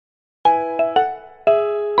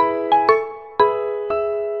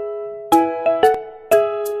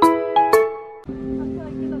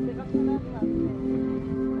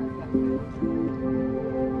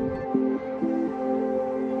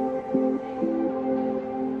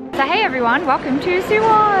So hey everyone, welcome to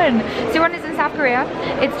Suwon. Suwon is in South Korea.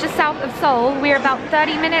 It's just south of Seoul. We're about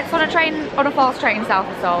 30 minutes on a fast train south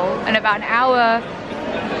of Seoul, and about an hour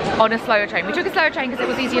on a slower train. We took a slower train because it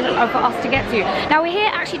was easier for us to get to. Now we're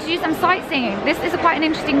here actually to do some sightseeing. This is quite an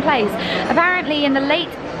interesting place. Apparently in the late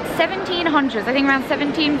 1700s, I think around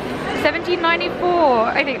 1794,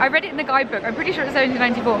 I think, I read it in the guidebook, I'm pretty sure it's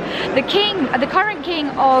 1794, the current king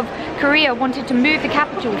of Korea wanted to move the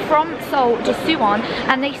capital from Seoul to Suwon,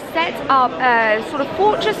 and they set up a sort of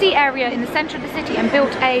fortressy area in the center of the city and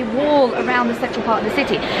built a wall around the central part of the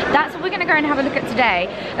city. That's what we're going to go and have a look at today.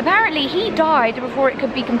 Apparently he died before it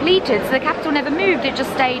could be completed, so the capital never moved, it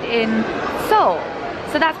just stayed in Seoul.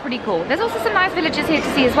 So that's pretty cool. There's also some nice villages here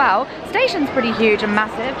to see as well. Station's pretty huge and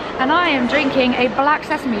massive, and I am drinking a black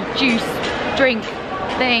sesame juice drink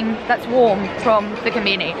thing that's warm from the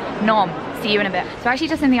convenience. Nom. See you in a bit. So actually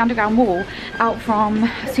just in the underground wall out from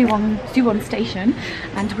Suwon station,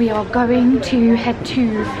 and we are going to head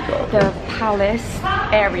to the palace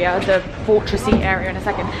area, the fortressy area in a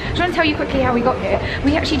second. I just want to tell you quickly how we got here.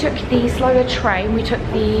 We actually took the slower train. We took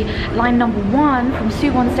the line number 1 from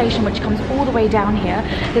Suwon station, which comes all the way down here.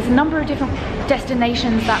 There's a number of different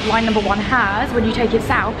destinations that line number 1 has when you take it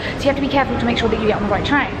south, so you have to be careful to make sure that you get on the right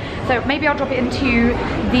train. So maybe I'll drop it into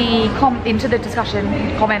the discussion,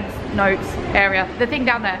 comments, notes area, the thing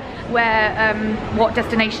down there where what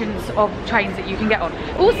destinations of trains that you can get on.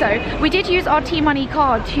 Also, we did use our T-Money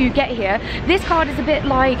card to get here. This card is a bit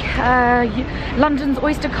like London's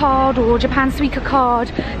Oyster card or Japan's Suica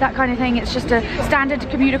card, that kind of thing. It's just a standard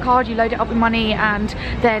commuter card. You load it up with money and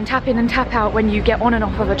then tap in and tap out when you get on and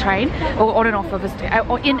off of a train, or on and off of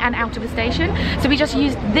or in and out of a station. So we just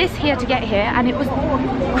used this here to get here, and it was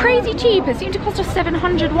crazy cheap. It seemed to cost us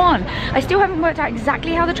 700 won. I still haven't worked out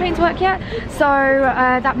exactly how the trains work yet, so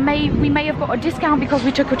we may have got a discount because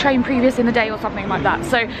we took a train previous in the day or something like that.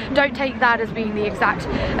 So don't take that as being the exact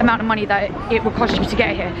amount of money that it will cost you to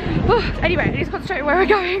get here. Anyway, I need to concentrate where we're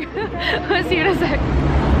going. I'll see you in a sec.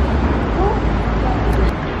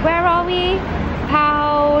 Where are we?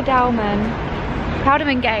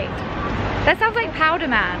 Powderman Gate. That sounds like Powder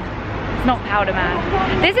Man. It's not Powder Man.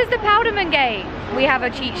 This is the Powderman Gate. We have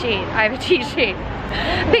a cheat sheet. I have a cheat sheet.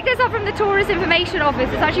 Picked this up from the tourist information office.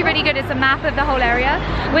 It's actually really good. It's a map of the whole area.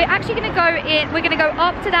 We're actually going to go in, we're going to go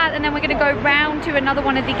up to that, and then we're going to go round to another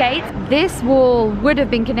one of the gates. This wall would have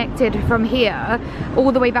been connected from here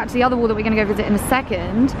all the way back to the other wall that we're going to go visit in a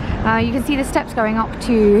second. You can see the steps going up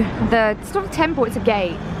to the, it's not a temple, it's a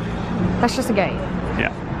gate. That's just a gate.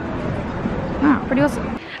 Yeah. Wow, pretty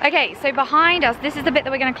awesome. Okay, so behind us, this is the bit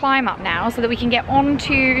that we're going to climb up now so that we can get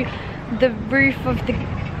onto the roof of the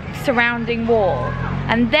surrounding wall,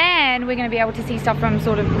 and then we're going to be able to see stuff from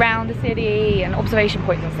sort of around the city and observation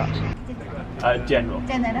points and such. General.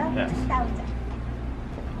 Yes.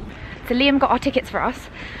 So Liam got our tickets for us.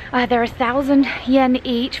 They're 1,000 yen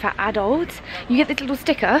each for adults. You get this little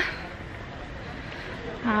sticker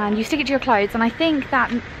and you stick it to your clothes, and I think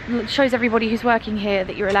that shows everybody who's working here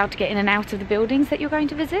that you're allowed to get in and out of the buildings that you're going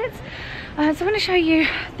to visit. So I'm going to show you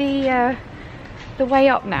the way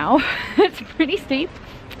up now. It's pretty steep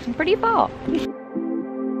and pretty far.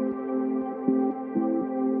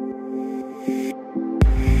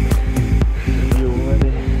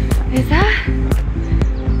 Is that?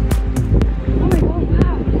 Oh my god,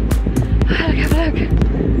 wow. Look, have a look.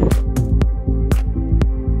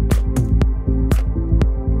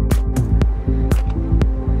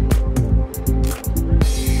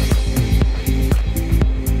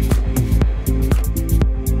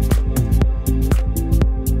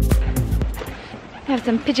 I have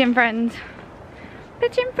some pigeon friends.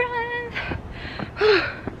 Pigeon friends!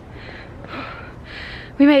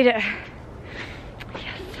 We made it.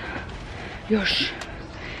 Yosh.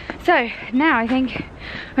 So now I think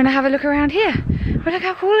I'm gonna have a look around here. But look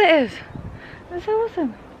how cool it is. That's so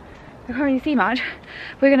awesome. I can't really see much.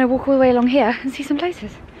 We're gonna walk all the way along here and see some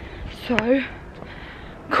places. So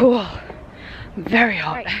cool. Very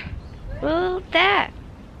hot. Right. Well, there.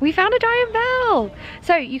 We found a giant bell.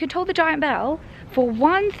 So you can toll the giant bell for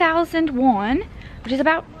 1,000 won, which is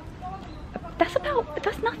about, that's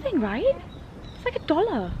nothing, right? It's like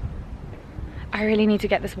 $1. I really need to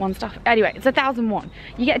get this one stuff. Anyway, it's 1,000 won.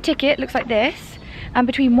 You get a ticket, looks like this, and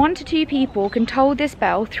between 1 to 2 people can toll this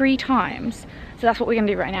bell 3 times. So that's what we're gonna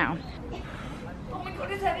do right now. Oh my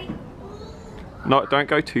god, it's heavy. No, don't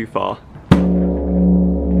go too far.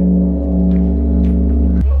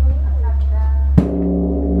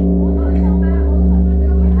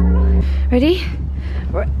 Ready?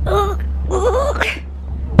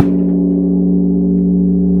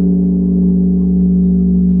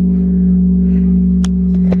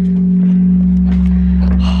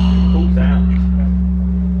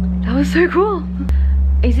 so cool.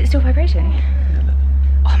 Is it still vibrating?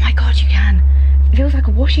 Oh my god, you can. It feels like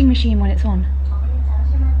a washing machine when it's on.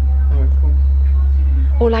 Oh, cool.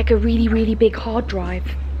 Or like a really, really big hard drive.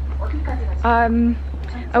 I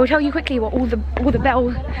will tell you quickly what all the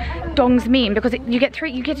bell dongs mean, because you get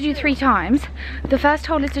to do 3 times. The first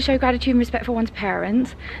toll is to show gratitude and respect for one's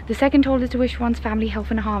parents. The second toll is to wish for one's family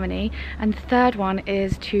health and harmony, and the third one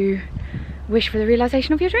is to wish for the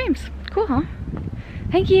realization of your dreams. Cool, huh?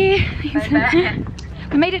 Thank you.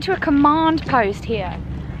 We made it to a command post here,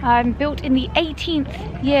 built in the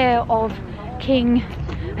 18th year of King,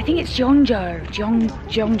 I think it's Jeonjo's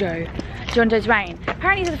reign.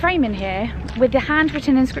 Apparently there's a frame in here with the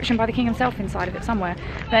handwritten inscription by the king himself inside of it somewhere.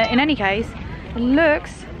 But in any case, it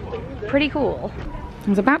looks pretty cool. I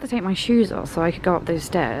was about to take my shoes off so I could go up those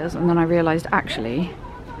stairs, and then I realised actually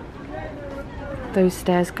those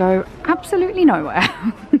stairs go absolutely nowhere.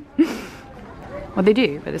 Well, they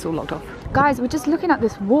do, but it's all locked off. Guys, we're just looking at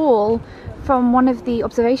this wall from one of the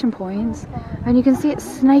observation points, and you can see it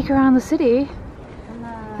snake around the city.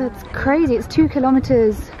 That's crazy. It's 2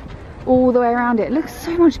 kilometers all the way around it. It looks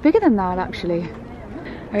so much bigger than that actually.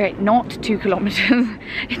 Okay, not 2 kilometers.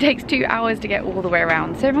 It takes 2 hours to get all the way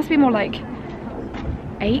around, so it must be more like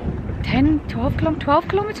 8, 10, 12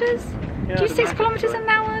 kilometers? Yeah, do 6 kilometers an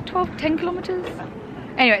hour? 12, 10 kilometers?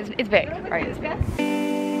 Anyway, it's big, right? It's big.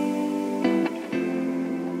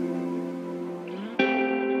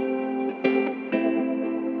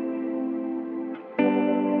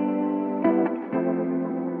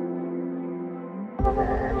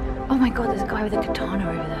 Oh my god, there's a guy with a katana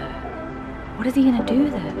over there. What is he gonna do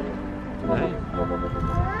there?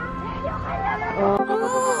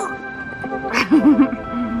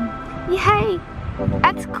 Yay!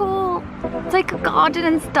 That's cool. It's like a garden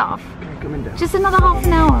and stuff. Just another half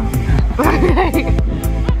an hour.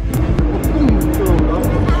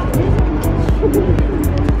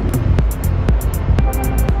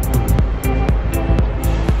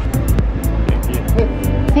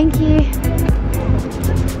 Thank you.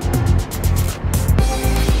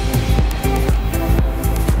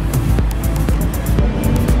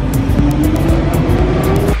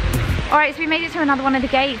 Alright, so we made it to another one of the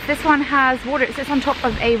gates. This one has water. It sits on top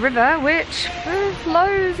of a river which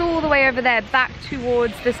flows all the way over there back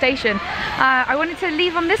towards the station. I wanted to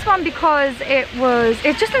leave on this one because it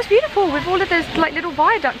just looks beautiful with all of those like little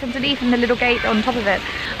viaducts underneath and the little gate on top of it.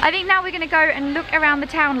 I think now we're going to go and look around the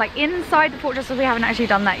town, like inside the fortress, because we haven't actually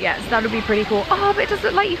done that yet, so that'll be pretty cool. Oh, but it does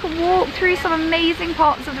look like you can walk through some amazing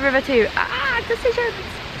parts of the river too. Decisions.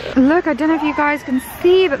 Look, I don't know if you guys can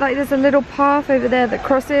see, but like there's a little path over there that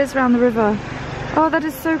crosses around the river. Oh, that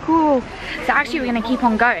is so cool. So actually we're going to keep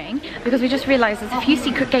on going because we just realised there's a few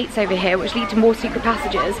secret gates over here which lead to more secret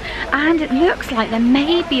passages, and it looks like there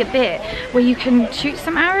may be a bit where you can shoot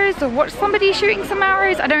some arrows or watch somebody shooting some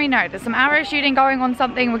arrows. I don't really know. There's some arrow shooting going on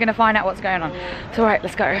something. We're going to find out what's going on. So alright,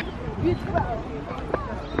 let's go.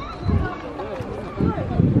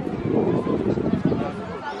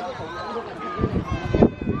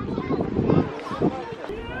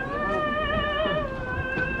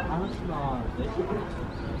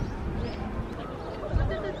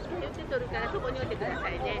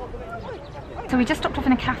 So we just stopped off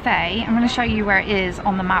in a cafe. I'm going to show you where it is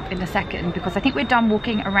on the map in a second, because I think we're done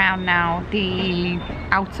walking around now the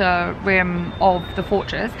outer rim of the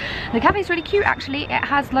fortress. The cafe is really cute actually. It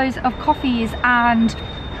has loads of coffees and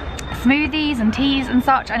smoothies and teas and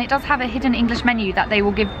such, and it does have a hidden English menu that they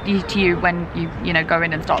will give to you when you know go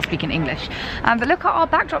in and start speaking English. But look at our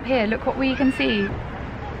backdrop here. Look what we can see.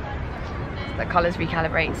 The colours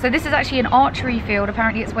recalibrate. So this is actually an archery field.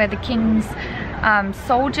 Apparently it's where the king's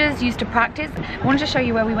soldiers used to practice. I wanted to show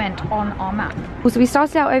you where we went on our map. So we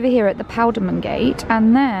started out over here at the Powderman Gate,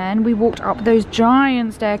 and then we walked up those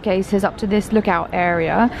giant staircases up to this lookout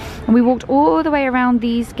area, and we walked all the way around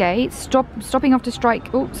these gates, stopping off to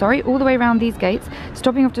strike, all the way around these gates,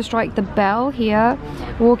 stopping off to strike the bell here,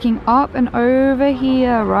 walking up and over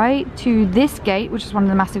here, right, to this gate, which is one of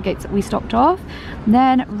the massive gates that we stopped off,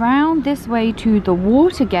 then round this way to the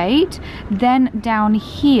water gate, then down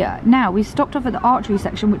here. Now we stopped off at the archery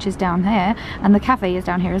section, which is down here, and the cafe is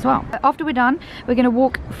down here as well. After we're done, we're going to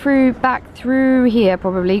walk back through here,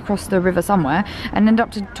 probably cross the river somewhere, and end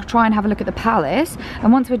up to try and have a look at the palace.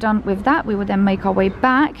 And once we're done with that, we will then make our way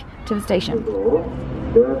back to the station.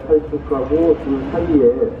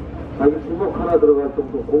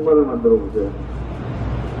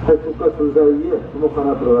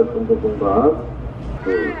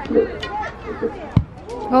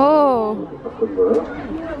 Oh.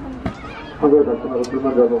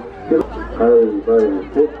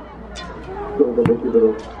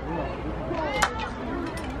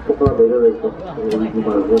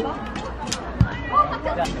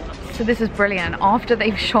 So this is brilliant. After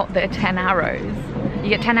they've shot their 10 arrows, you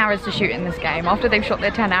get 10 arrows to shoot in this game. After they've shot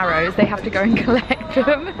their 10 arrows, they have to go and collect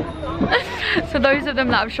them. So those of them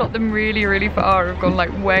that have shot them really, really far have gone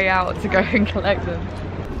like way out to go and collect them.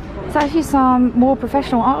 There's actually some more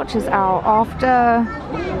professional archers out after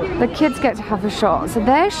the kids get to have a shot. So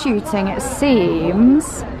they're shooting, it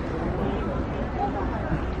seems,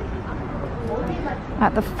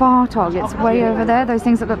 at the far targets way over there. Those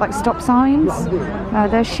things that look like stop signs.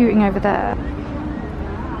 They're shooting over there.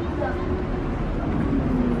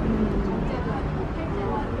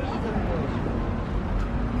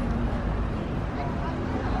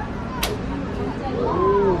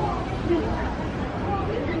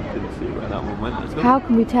 How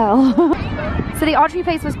can we tell? So the archery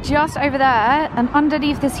place was just over there, and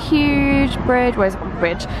underneath this huge bridge, where's the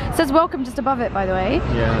bridge? It says welcome just above it, by the way.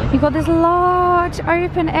 Yeah. You've got this large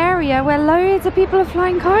open area where loads of people are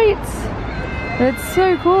flying kites. It's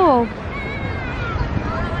so cool.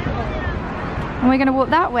 And we're gonna walk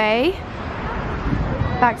that way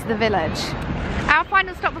back to the village. Our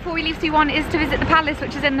final stop before we leave Suwon is to visit the palace,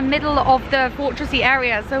 which is in the middle of the fortressy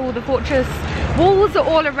area. So all the fortress walls are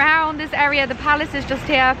all around this area. The palace is just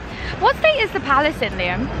here. What state is the palace in,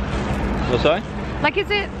 Liam? What's that? Like, is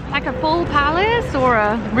it like a full palace or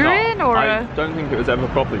a ruin? No, I don't think it was ever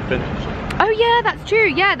properly finished. Oh yeah, that's true.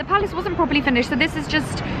 Yeah, the palace wasn't properly finished. So this is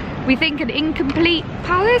just, we think, an incomplete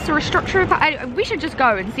palace or a structure of we should just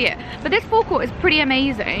go and see it. But this forecourt is pretty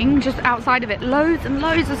amazing. Just outside of it, loads and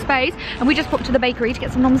loads of space. And we just popped to the bakery to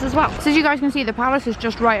get some noms as well. So as you guys can see, the palace is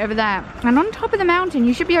just right over there. And on top of the mountain,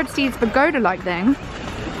 you should be able to see this pagoda-like thing,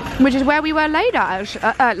 which is where we were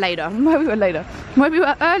where we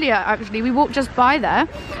were earlier, actually. We walked just by there,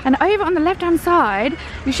 and over on the left-hand side,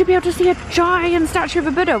 you should be able to see a giant statue of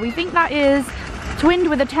a Buddha. We think that is twinned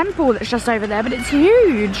with a temple that's just over there, but it's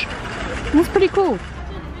huge. That's pretty cool.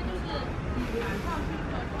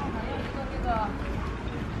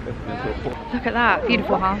 Look at that,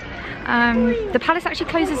 beautiful, huh? The palace actually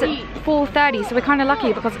closes at 4:30, so we're kind of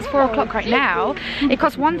lucky because it's 4 o'clock right now. It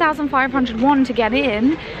costs 1,500 won to get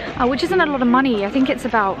in, which isn't a lot of money. I think it's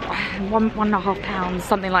about £1.5,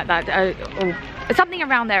 something like that, or something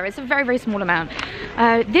around there. It's a very, very small amount.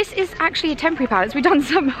 This is actually a temporary palace. We've done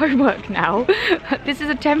some homework now. This is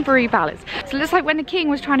a temporary palace. So it looks like when the king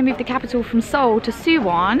was trying to move the capital from Seoul to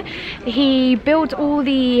Suwon, he built all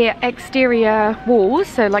the exterior walls,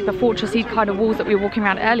 so like the fortressy kind of walls that we were walking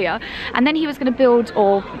around earlier, and then he was going to build,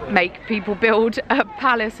 or make people build, a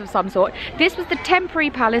palace of some sort. This was the temporary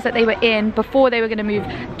palace that they were in before they were going to move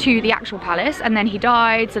to the actual palace, and then he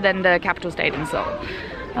died, so then the capital stayed in Seoul.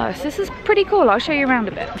 So this is pretty cool. I'll show you around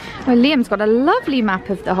a bit. Well, Liam's got a lovely map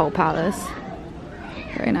of the whole palace.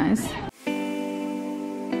 Very nice.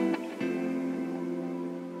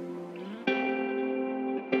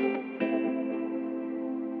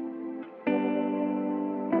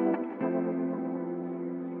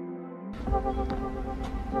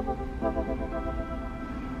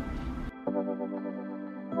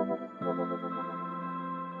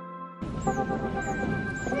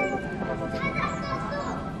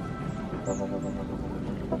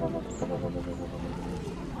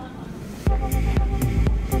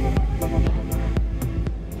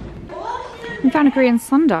 We found a Korean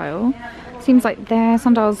sundial. Seems like their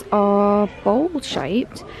sundials are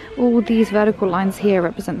bowl-shaped. All these vertical lines here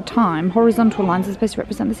represent the time. Horizontal lines are supposed to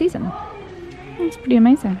represent the season. It's pretty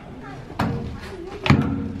amazing.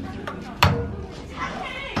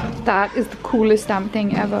 That is the coolest stamp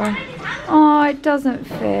thing ever. Oh, it doesn't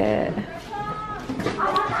fit.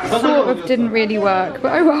 Sort of didn't really work,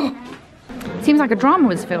 but oh well. Seems like a drama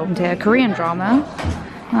was filmed here, Korean drama.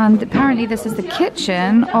 And apparently this is the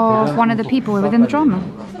kitchen of one of the people within the drama.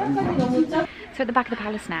 So at the back of the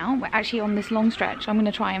palace now, we're actually on this long stretch. I'm going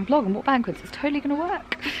to try and vlog and walk backwards. It's totally going to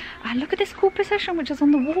work. And look at this cool procession which is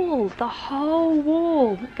on the wall. The whole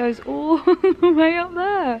wall. It goes all the way up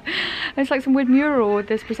there. It's like some weird mural with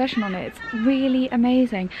this procession on it. It's really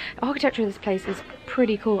amazing. The architecture of this place is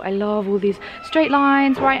pretty cool. I love all these straight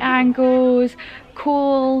lines, right angles,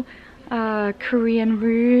 cool Korean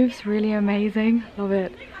roofs. Really amazing. Love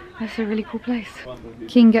it. It's a really cool place.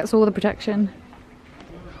 King gets all the protection.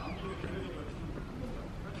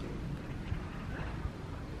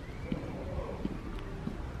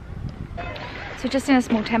 So just in a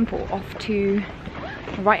small temple off to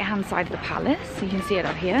the right hand side of the palace, so you can see it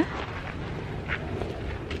up here.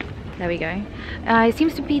 There we go. It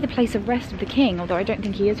seems to be the place of rest of the king, although I don't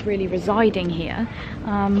think he is really residing here.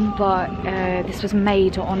 But this was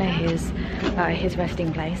made to honour his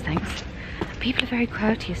resting place. Thanks. People are very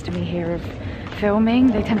courteous to me here of filming.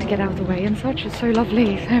 They tend to get out of the way and such. It's so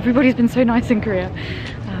lovely. Everybody's been so nice in Korea.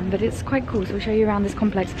 But it's quite cool, so we'll show you around this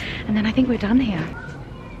complex. And then I think we're done here.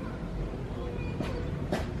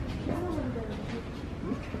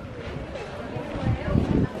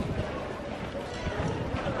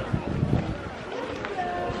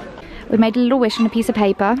 We made a little wish on a piece of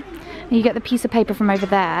paper. You get the piece of paper from over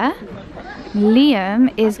there.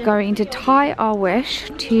 Liam is going to tie our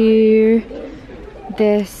wish to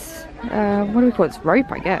this, what do we call it? It's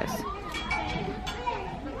rope, I guess.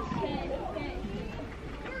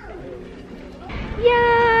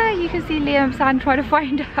 Yeah, you can see Liam's hand trying to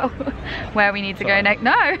find out where we need to go next.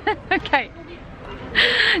 No, okay.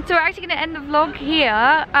 So we're actually going to end the vlog here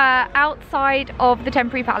outside of the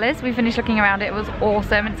temporary palace. We finished looking around it. It was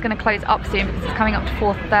awesome, and it's going to close up soon because it's coming up to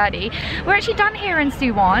 4:30. We're actually done here in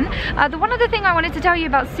Suwon. The one other thing I wanted to tell you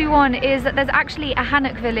about Suwon is that there's actually a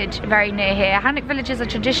hanok village very near here. Hanok villages are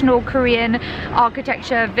traditional Korean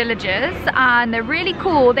architecture villages, and they're really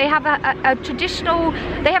cool. They have a traditional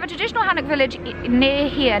hanok village near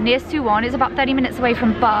here, near Suwon. It's about 30 minutes away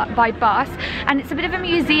from by bus, and it's a bit of a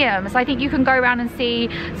museum. So I think you can go around and see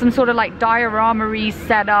some sort of like diorama-y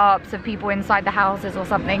setups of people inside the houses or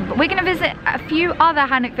something. But we're going to visit a few other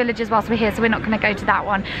hanok villages whilst we're here, so we're not going to go to that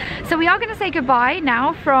one. So we are going to say goodbye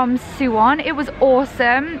now from Suwon. It was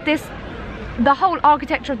awesome. The whole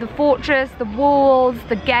architecture of the fortress, the walls,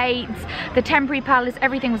 the gates, the temporary palace,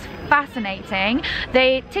 everything was fascinating.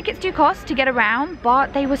 The tickets do cost to get around,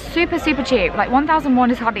 but they were super cheap. Like 1,000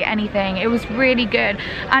 won is hardly anything. It was really good,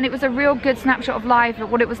 and it was a real good snapshot of life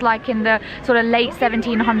of what it was like in the sort of late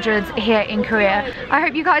 1700s here in Korea. I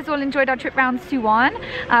hope you guys all enjoyed our trip around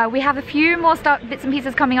Suwon. We have a few more bits and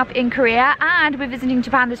pieces coming up in Korea, and we're visiting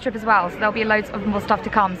Japan this trip as well, so there'll be loads of more stuff to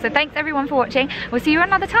come. So thanks everyone for watching. We'll see you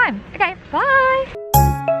another time. Okay, bye.